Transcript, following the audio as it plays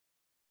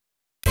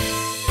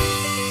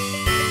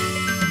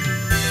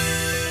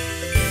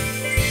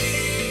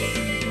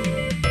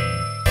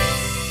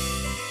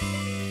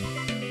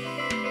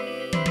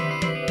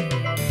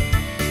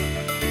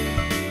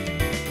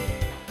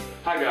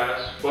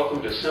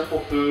the simple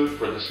food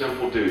for the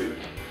simple dude.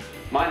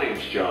 My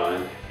name's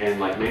John, and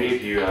like many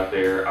of you out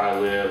there, I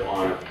live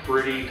on a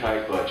pretty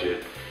tight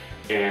budget.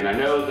 And I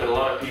know that a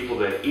lot of people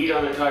that eat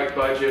on a tight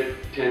budget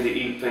tend to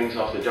eat things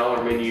off the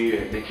dollar menu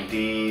at Mickey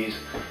D's,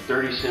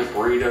 30-cent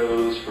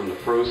burritos from the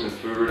frozen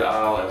food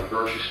aisle at the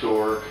grocery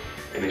store,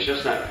 and it's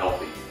just not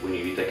healthy when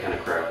you eat that kind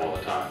of crap all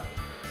the time.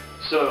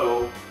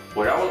 So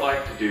what I would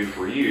like to do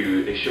for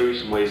you is show you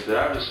some ways that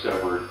I've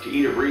discovered to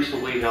eat a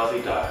reasonably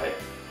healthy diet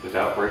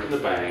without breaking the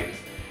bank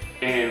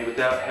and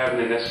without having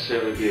to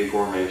necessarily be a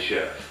gourmet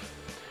chef.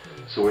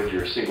 So whether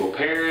you're a single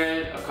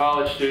parent, a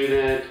college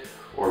student,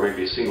 or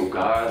maybe a single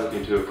guy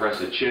looking to impress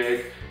a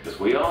chick, because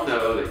we all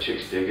know that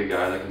chicks dig a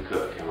guy that can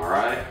cook, am I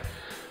right?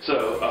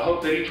 So I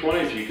hope that each one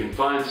of you can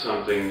find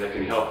something that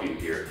can help you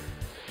here.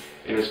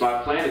 And it's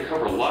my plan to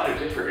cover a lot of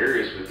different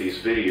areas with these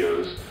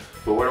videos,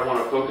 but what I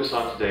want to focus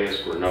on today is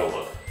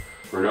granola.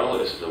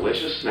 Granola is a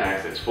delicious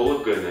snack that's full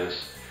of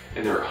goodness,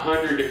 and there are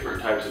 100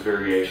 different types of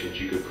variations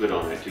you can put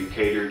on it to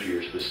cater to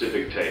your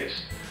specific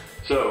taste.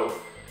 So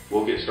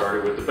we'll get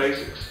started with the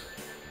basics.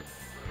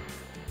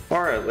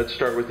 Alright, let's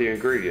start with the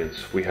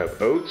ingredients. We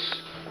have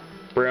oats,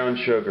 brown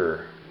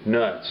sugar,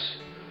 nuts,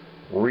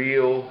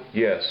 real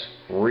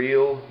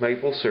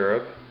maple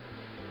syrup,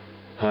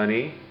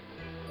 honey,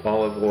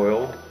 olive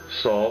oil,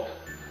 salt,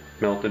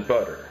 melted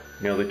butter.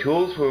 Now the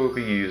tools we will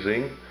be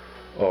using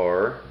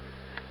are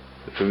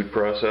the food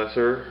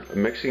processor, a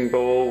mixing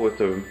bowl with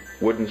a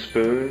wooden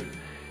spoon,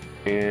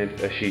 and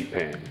a sheet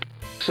pan.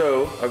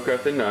 So I've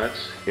got the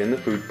nuts in the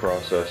food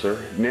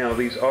processor. Now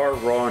these are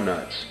raw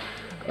nuts.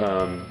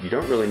 You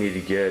don't really need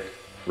to get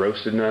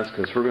roasted nuts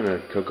because we're going to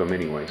cook them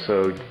anyway,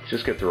 so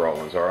just get the raw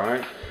ones,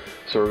 alright?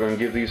 So we're going to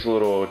give these a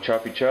little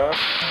choppy chop.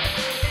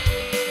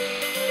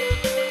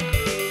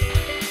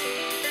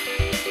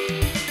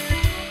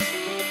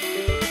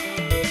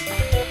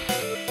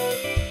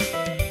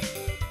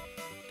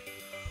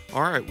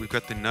 Alright, we've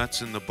got the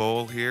nuts in the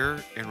bowl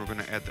here, and we're going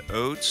to add the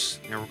oats.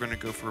 Now we're going to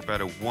go for about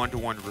a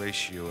 1-to-1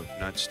 ratio of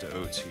nuts to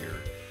oats here.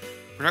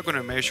 We're not going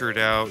to measure it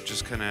out,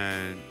 just kind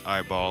of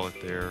eyeball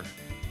it there.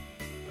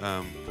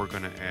 We're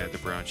going to add the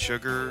brown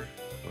sugar.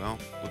 Well,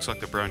 looks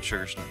like the brown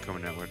sugar's not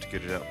coming out. We'll have to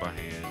get it out by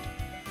hand.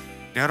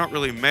 Now I don't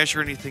really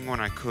measure anything when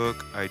I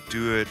cook. I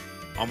do it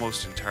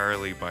almost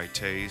entirely by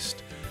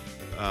taste.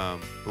 But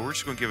we're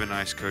just going to give a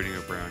nice coating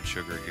of brown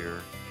sugar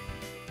here.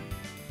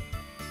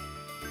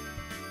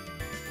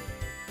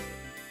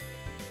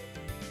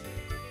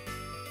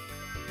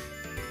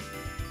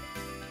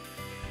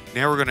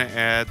 Now we're going to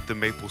add the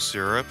maple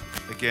syrup.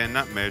 Again,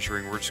 not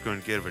measuring, we're just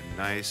going to give it a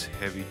nice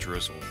heavy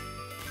drizzle.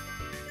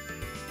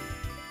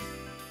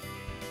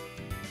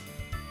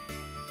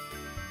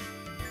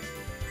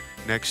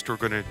 Next we're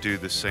going to do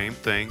the same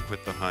thing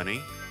with the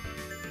honey.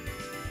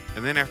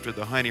 And then after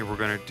the honey we're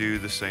going to do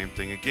the same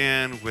thing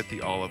again with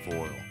the olive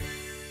oil.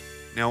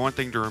 Now one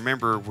thing to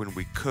remember, when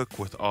we cook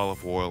with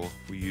olive oil,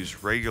 we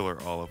use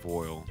regular olive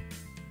oil.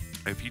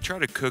 If you try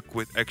to cook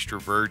with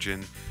extra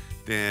virgin,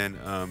 then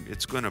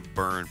it's going to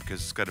burn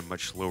because it's got a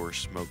much lower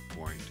smoke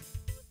point.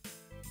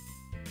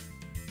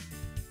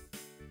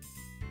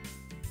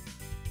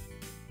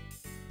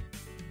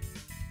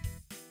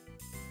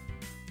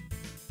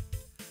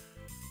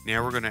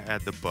 Now we're going to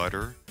add the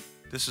butter.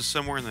 This is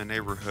somewhere in the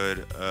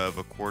neighborhood of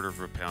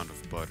 1/4 pound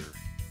of butter.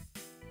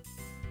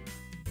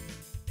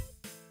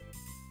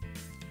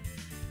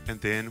 And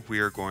then we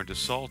are going to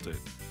salt it.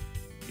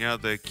 Now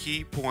the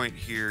key point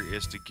here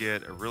is to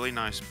get a really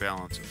nice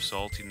balance of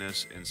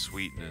saltiness and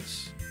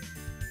sweetness.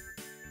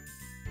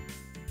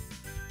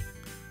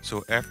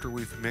 So after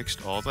we've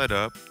mixed all that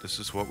up, this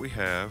is what we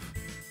have.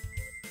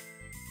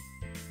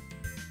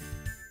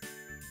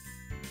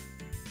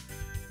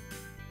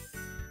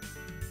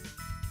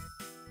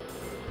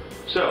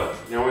 So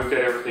now we've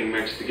got everything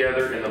mixed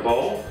together in the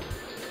bowl.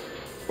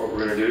 What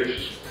we're going to do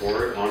is just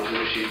pour it onto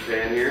the sheet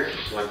pan here,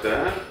 just like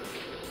that.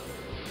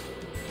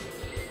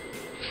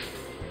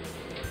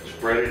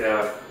 Spread it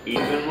out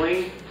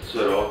evenly so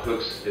it all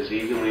cooks as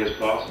evenly as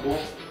possible.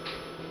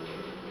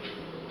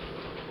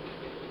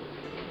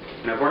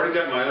 And I've already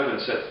got my oven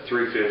set to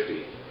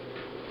 350.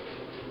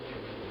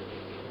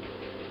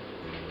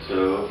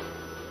 So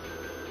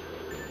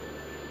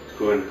let's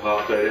go ahead and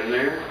pop that in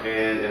there,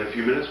 and in a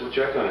few minutes we'll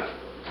check on it.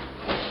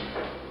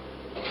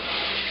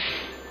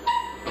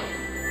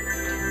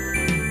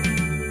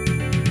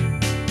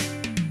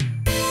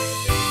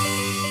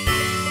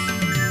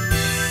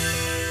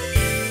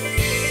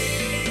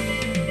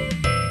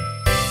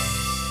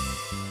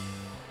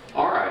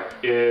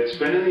 It's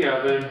been in the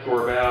oven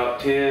for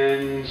about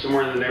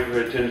somewhere in the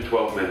neighborhood of 10 to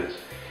 12 minutes.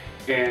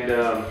 And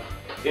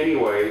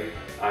anyway,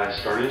 I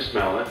started to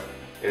smell it,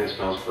 and it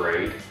smells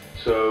great.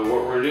 So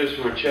what we're going to do is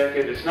we're going to check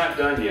it. It's not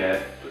done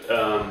yet.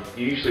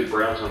 You usually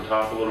browns on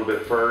top a little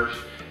bit first.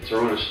 So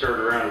we're going to stir it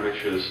around and make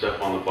sure the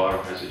stuff on the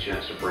bottom has a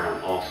chance to brown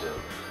also.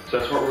 So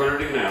that's what we're going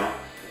to do now.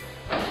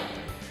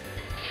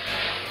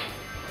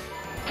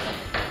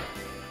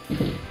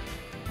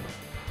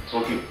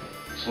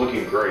 It's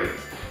looking great.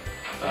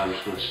 I'm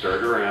just going to stir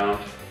it around.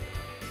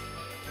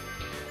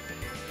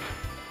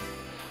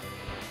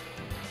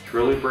 It's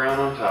really brown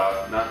on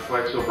top, not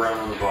quite so brown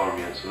on the bottom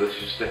yet, so that's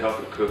just to help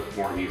it cook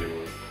more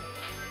evenly.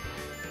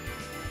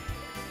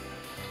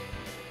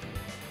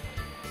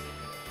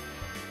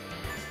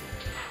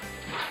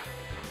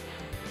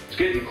 It's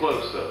getting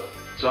close though.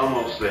 It's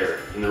almost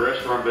there. In the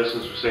restaurant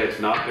business, we say it's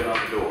knocking on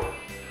the door.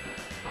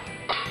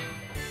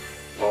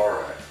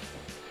 Alright.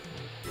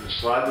 I'm going to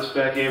slide this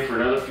back in for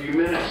another few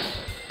minutes.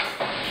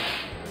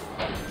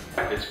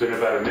 It's been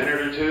about a minute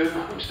or two.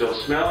 I'm still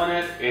smelling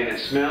it, and it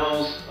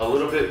smells a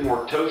little bit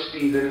more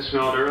toasty than it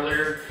smelled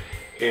earlier.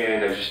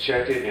 And I just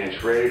checked it, and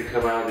it's ready to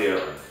come out of the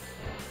oven.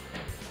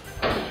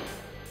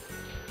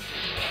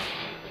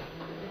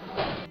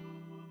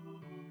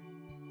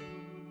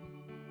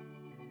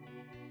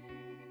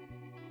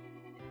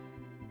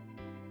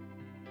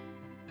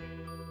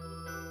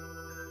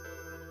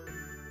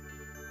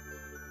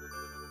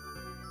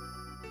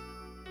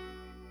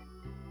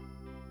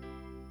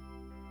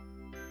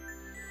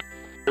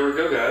 There we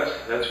go, guys.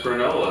 That's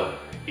granola.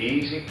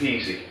 Easy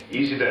peasy.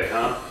 Easy day,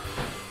 huh?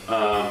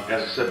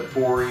 As I said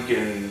before, you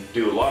can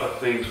do a lot of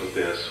things with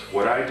this.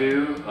 What I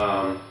do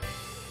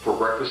for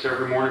breakfast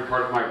every morning,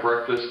 part of my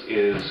breakfast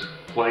is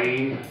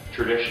plain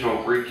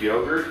traditional Greek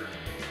yogurt,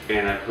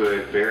 and I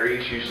put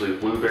berries, usually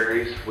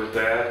blueberries with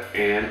that,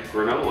 and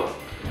granola.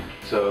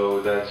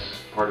 So that's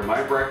part of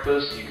my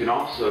breakfast. You can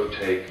also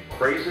take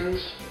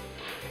craisins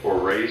or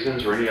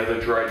raisins or any other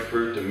dried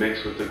fruit to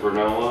mix with the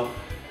granola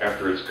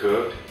after it's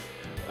cooked.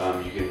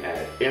 You can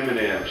add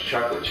M&Ms,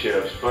 chocolate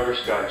chips,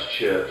 butterscotch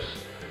chips.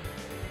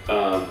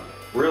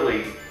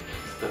 Really,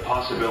 the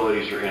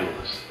possibilities are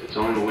endless. It's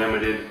only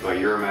limited by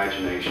your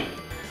imagination.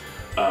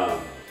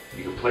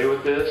 You can play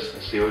with this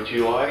and see what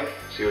you like,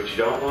 see what you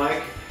don't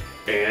like,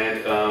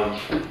 and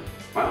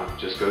well,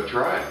 just go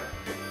try it.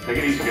 Take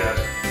it easy,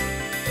 guys.